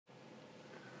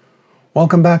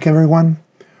Welcome back, everyone.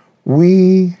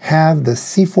 We have the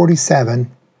C47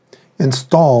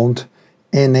 installed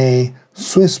in a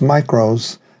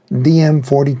SwissMicros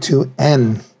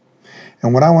DM42n.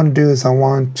 And what I want to do is I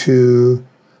want to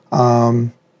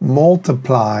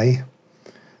multiply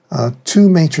two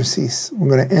matrices. We're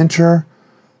going to enter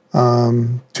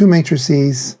two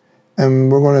matrices and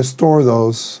we're going to store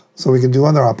those so we can do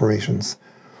other operations.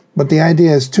 But the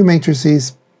idea is two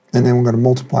matrices and then we're going to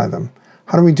multiply them.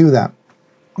 How do we do that?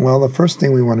 Well, the first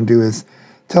thing we want to do is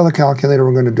tell the calculator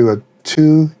we're going to do a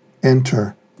 2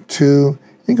 enter 2.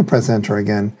 You can press enter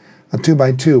again. A 2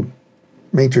 by 2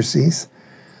 matrices.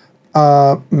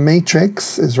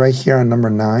 Matrix is right here on number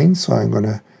 9, so I'm going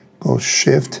to go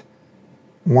shift,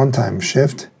 one time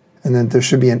shift, and then there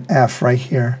should be an F right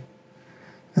here,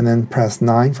 and then press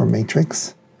 9 for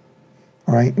matrix.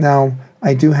 All right, now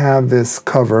I do have this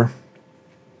cover.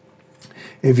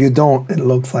 If you don't, it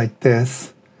looks like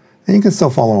this. And you can still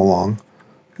follow along,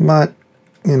 but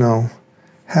you know,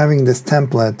 having this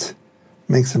template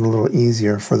makes it a little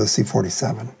easier for the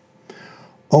C47.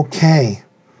 Okay,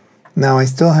 now I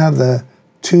still have the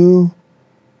 2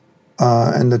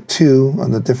 and the 2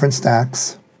 on the different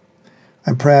stacks.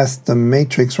 I press the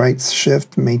matrix, right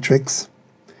shift matrix,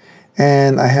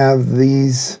 and I have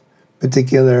these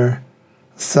particular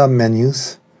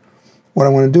sub-menus. What I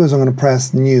want to do is I'm going to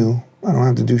press new. I don't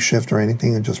have to do shift or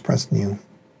anything, I just press new.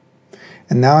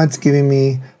 And now it's giving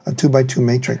me a 2 by 2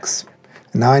 matrix.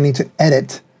 And now I need to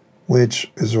edit, which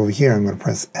is over here. I'm going to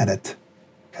press edit.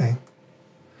 Okay.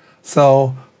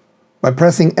 So by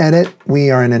pressing edit,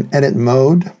 we are in an edit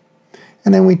mode.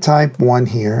 And then we type 1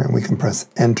 here, and we can press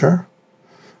enter.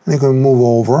 And then we can move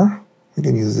over. We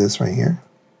can use this right here.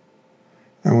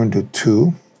 And we're going to do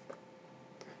 2.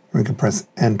 We can press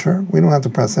enter. We don't have to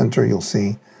press enter, you'll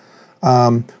see.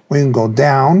 We can go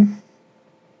down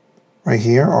right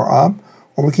here or up.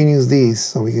 Or we can use these,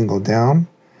 so we can go down,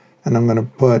 and I'm going to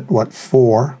put, what,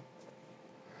 4.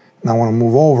 And I want to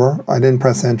move over. I didn't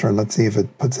press enter. Let's see if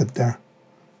it puts it there.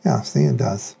 Yeah, see, it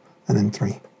does. And then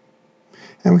 3.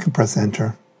 And we can press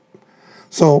enter.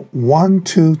 So 1,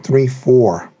 2, 3,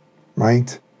 4,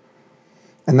 right?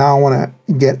 And now I want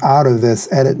to get out of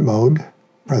this edit mode.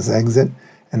 Press exit,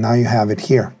 and now you have it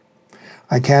here.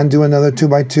 I can do another 2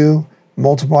 by 2,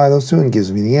 multiply those two, and it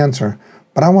gives me the answer.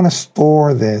 But I want to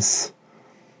store this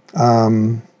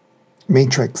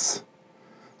matrix.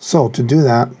 So to do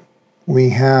that,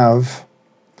 we have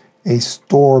a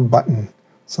store button.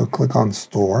 So click on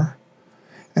store,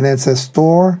 and then it says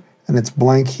store, and it's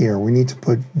blank here. We need to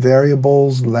put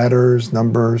variables, letters,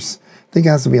 numbers. I think it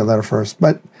has to be a letter first,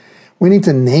 but we need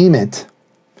to name it.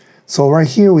 So right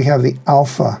here we have the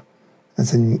alpha.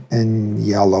 That's in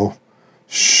yellow.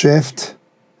 Shift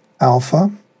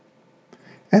alpha,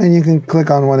 and then you can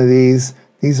click on one of these.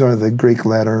 These are the Greek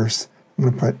letters. I'm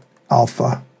going to put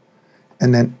alpha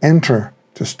and then enter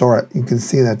to store it. You can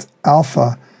see that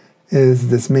alpha is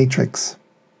this matrix.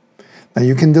 Now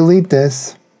you can delete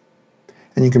this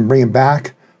and you can bring it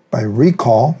back by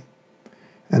recall,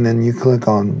 and then you click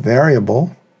on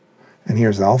variable, and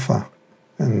here's alpha,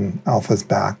 and alpha's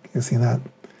back. You see that?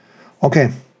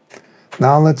 Okay,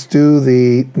 now let's do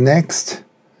the next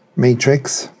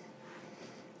matrix.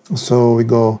 So we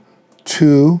go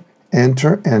 2,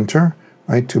 enter, enter,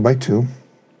 right, 2 by 2.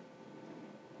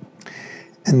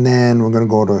 And then we're going to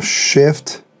go to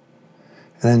shift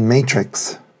and then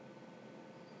matrix.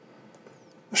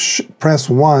 Press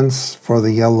once for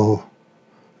the yellow,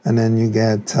 and then you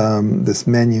get this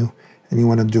menu, and you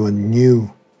want to do a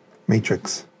new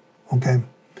matrix. Okay.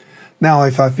 Now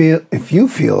if you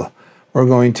feel we're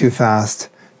going too fast,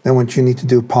 then what you need to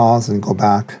do, pause and go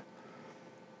back.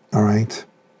 All right.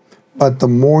 But the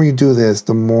more you do this,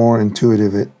 the more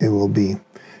intuitive it will be.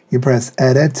 You press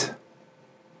edit,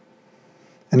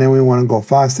 and then we want to go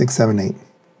 5, 6, 7, 8.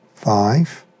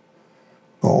 5,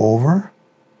 go over,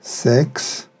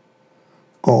 6,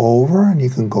 go over, and you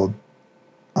can go,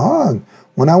 oh,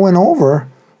 when I went over,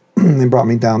 it brought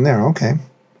me down there, okay.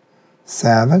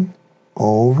 7,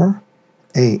 go over,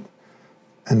 8,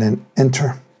 and then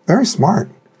enter. Very smart.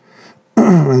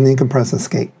 And then you can press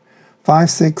escape. 5,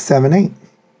 6, 7, 8.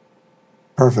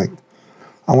 Perfect.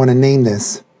 I want to name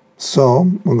this. So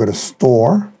we're going to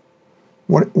store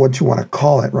what you want to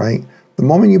call it, right? The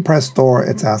moment you press store,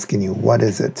 it's asking you, what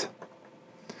is it?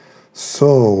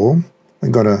 So we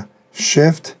go to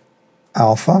shift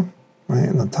alpha, right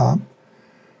on the top.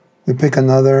 We pick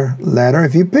another letter.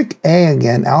 If you pick A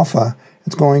again, alpha,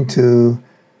 it's going to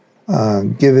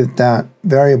give it that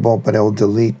variable, but it will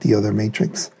delete the other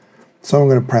matrix. So I'm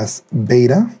going to press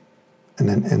beta and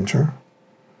then enter.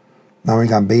 Now we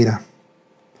got beta.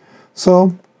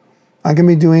 So I can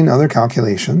be doing other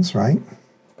calculations, right?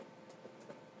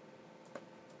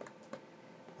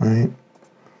 Right?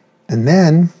 And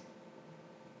then,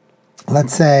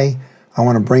 let's say I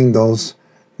want to bring those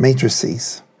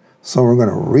matrices. So we're going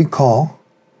to recall,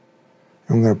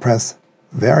 and we're going to press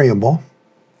variable,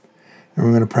 and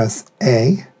we're going to press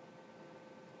A,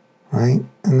 right?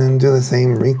 And then do the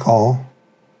same recall,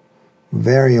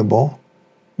 variable,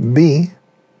 B.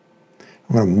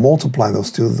 I'm going to multiply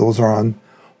those two. Those are on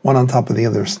one on top of the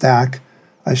other stack.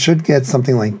 I should get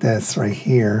something like this right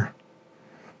here.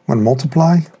 I'm going to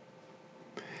multiply,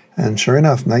 and sure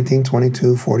enough, 19,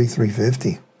 22, 43,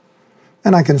 50.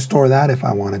 And I can store that if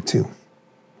I wanted to,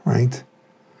 right?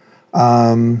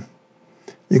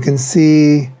 You can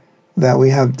see that we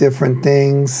have different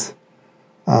things,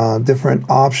 different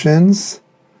options,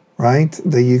 right,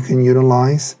 that you can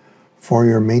utilize for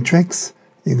your matrix.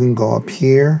 You can go up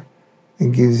here.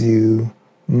 It gives you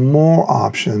more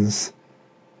options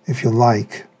if you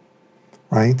like,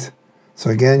 right? So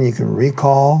again, you can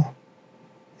recall,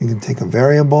 you can take a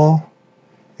variable,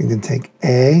 you can take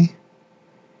A,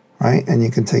 right? And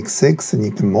you can take 6 and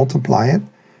you can multiply it,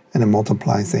 and it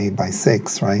multiplies A by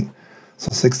 6, right? So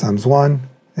 6 times 1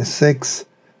 is 6,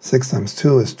 6 times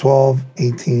 2 is 12,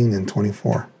 18, and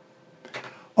 24.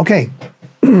 Okay,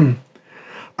 I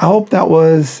hope that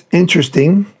was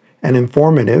interesting and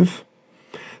informative.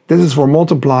 This is for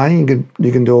multiplying.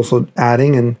 You can do also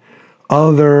adding and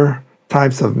other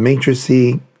types of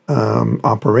matrices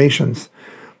operations.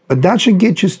 But that should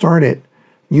get you started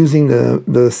using the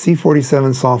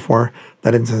C47 software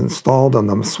that is installed on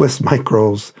the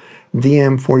SwissMicros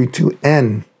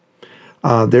DM42n.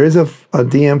 There is a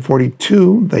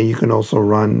DM42 that you can also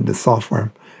run the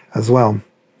software as well.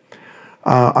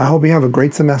 I hope you have a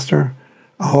great semester.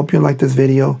 I hope you like this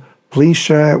video. Please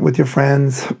share it with your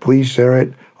friends. Please share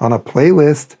it on a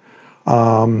playlist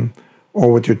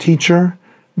or with your teacher.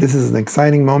 This is an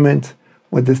exciting moment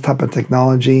with this type of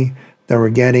technology that we're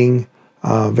getting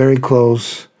very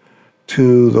close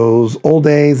to those old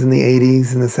days in the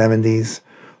 80s and the 70s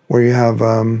where you have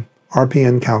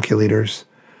RPN calculators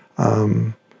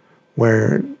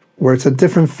where it's a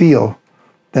different feel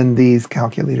than these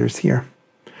calculators here.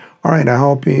 All right, I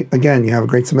hope, you have a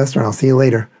great semester, and I'll see you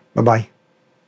later. Bye-bye.